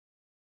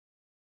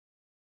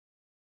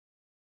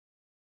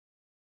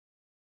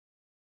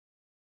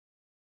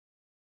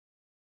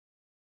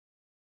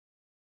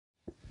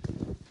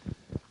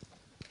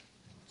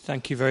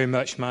Thank you very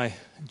much. My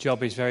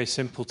job is very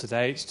simple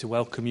today. It's to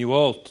welcome you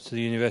all to the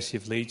University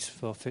of Leeds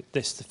for the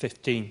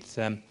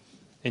 15th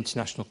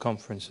International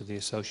Conference of the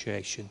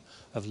Association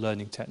of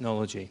Learning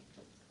Technology.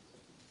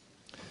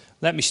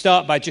 Let me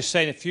start by just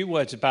saying a few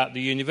words about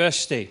the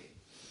university.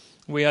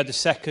 We are the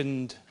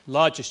second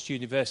largest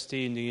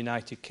university in the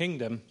United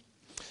Kingdom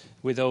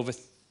with over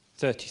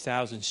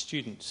 30,000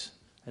 students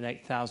and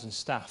 8,000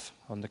 staff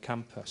on the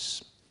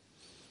campus.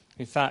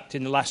 In fact,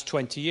 in the last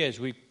 20 years,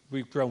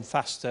 we've grown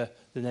faster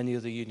than any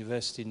other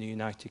university in the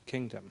United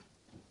Kingdom.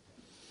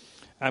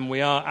 And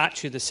we are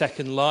actually the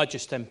second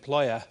largest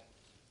employer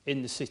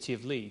in the city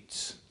of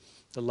Leeds,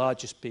 the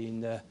largest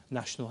being the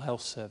National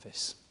Health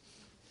Service.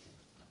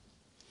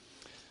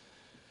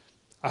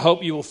 I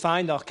hope you will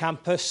find our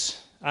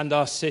campus and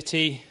our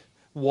city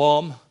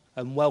warm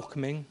and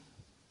welcoming,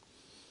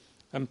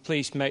 and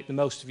please make the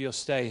most of your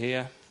stay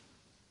here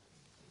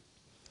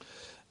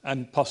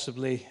and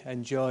possibly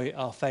enjoy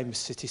our famous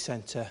city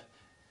centre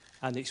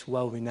and its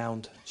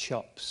well-renowned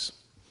shops.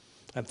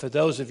 And for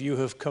those of you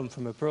who have come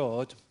from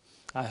abroad,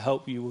 I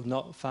hope you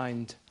will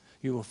find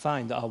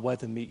that our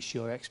weather meets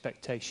your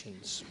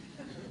expectations.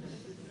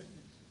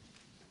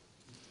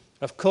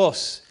 Of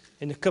course,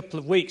 in a couple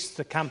of weeks,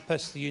 the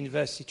campus, the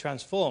university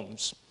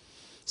transforms.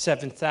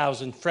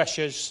 7,000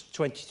 freshers,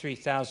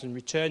 23,000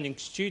 returning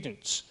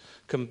students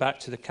come back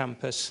to the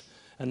campus,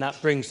 and that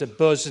brings a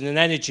buzz and an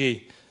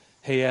energy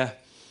here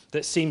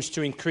that seems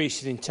to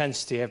increase in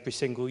intensity every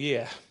single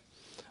year.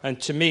 And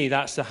to me,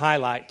 that's the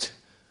highlight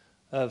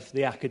of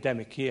the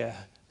academic year,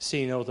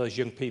 seeing all those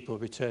young people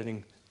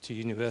returning to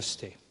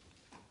university.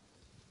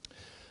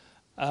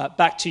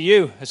 Back to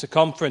you as a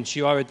conference.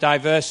 You are a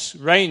diverse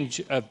range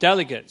of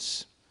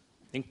delegates,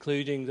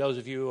 including those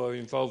of you who are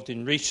involved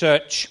in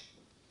research,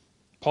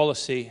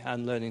 policy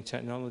and learning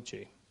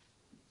technology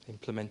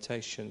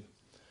implementation.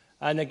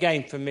 And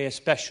again, for me, a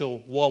special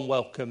warm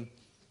welcome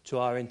to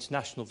our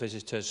international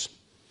visitors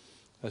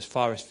as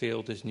far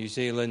afield as New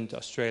Zealand,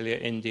 Australia,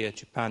 India,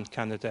 Japan,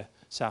 Canada,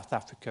 South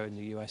Africa and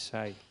the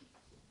USA,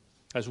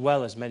 as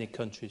well as many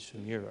countries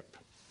from Europe.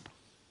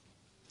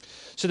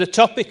 So the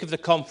topic of the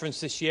conference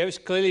this year has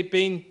clearly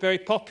been very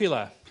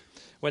popular.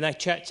 When I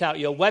checked out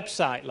your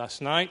website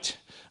last night,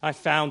 I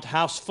found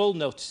house full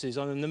notices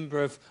on a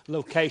number of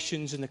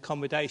locations and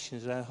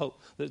accommodations, and I hope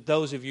that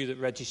those of you that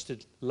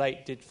registered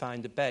late did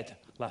find a bed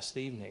last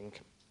evening.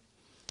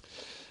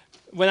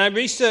 When I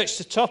researched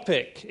the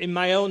topic in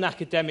my own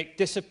academic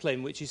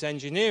discipline, which is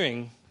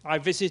engineering, I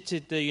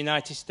visited the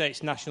United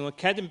States National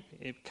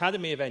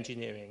Academy of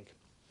Engineering,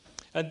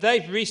 and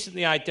they've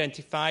recently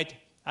identified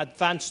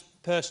advanced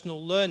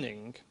personal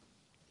learning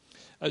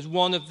as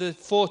one of the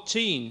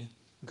 14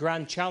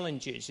 grand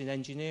challenges in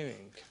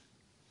engineering.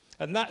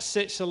 And that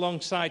sits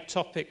alongside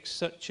topics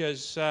such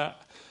as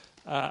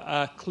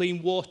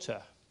clean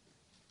water,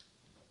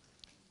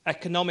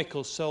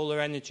 economical solar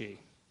energy,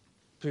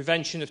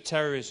 prevention of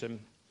terrorism,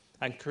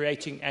 and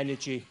creating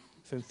energy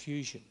from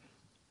fusion.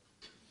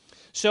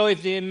 So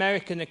if the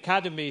American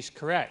Academy is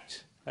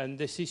correct, and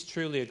this is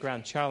truly a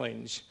grand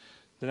challenge,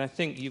 then I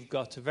think you've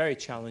got a very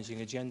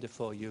challenging agenda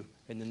for you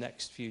in the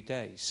next few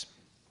days.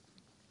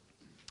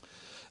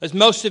 As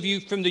most of you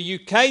from the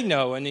UK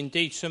know, and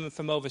indeed some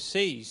from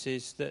overseas,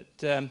 is that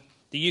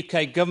the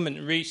UK government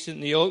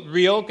recently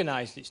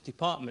reorganised its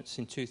departments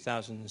in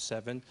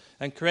 2007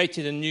 and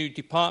created a new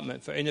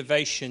department for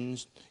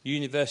innovations,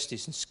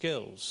 universities and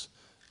skills,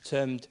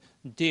 termed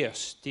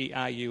DIUS,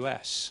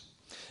 D-I-U-S.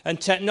 And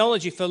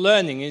technology for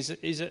learning is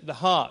at the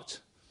heart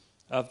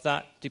of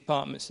that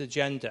department's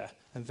agenda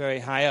and very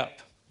high up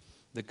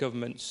the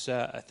government's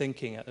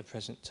thinking at the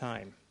present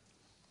time.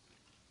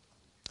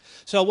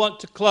 So I want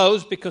to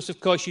close because, of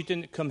course, you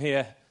didn't come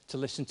here to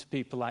listen to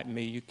people like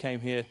me. You came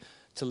here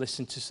to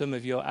listen to some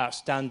of your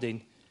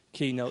outstanding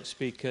keynote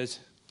speakers,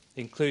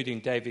 including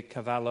David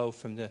Cavallo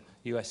from the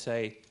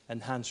USA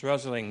and Hans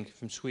Rosling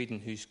from Sweden,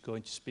 who's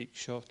going to speak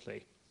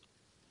shortly.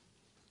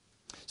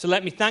 So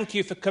let me thank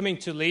you for coming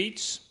to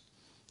Leeds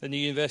and the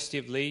University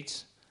of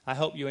Leeds. I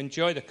hope you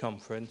enjoy the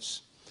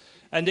conference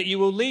and that you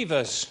will leave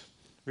us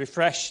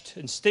refreshed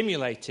and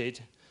stimulated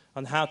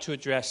on how to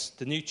address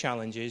the new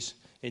challenges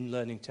in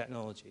learning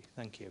technology.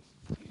 Thank you.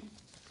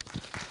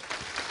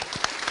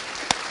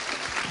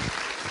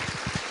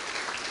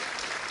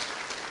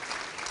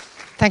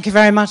 Thank you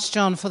very much,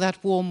 John, for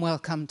that warm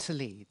welcome to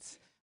Leeds.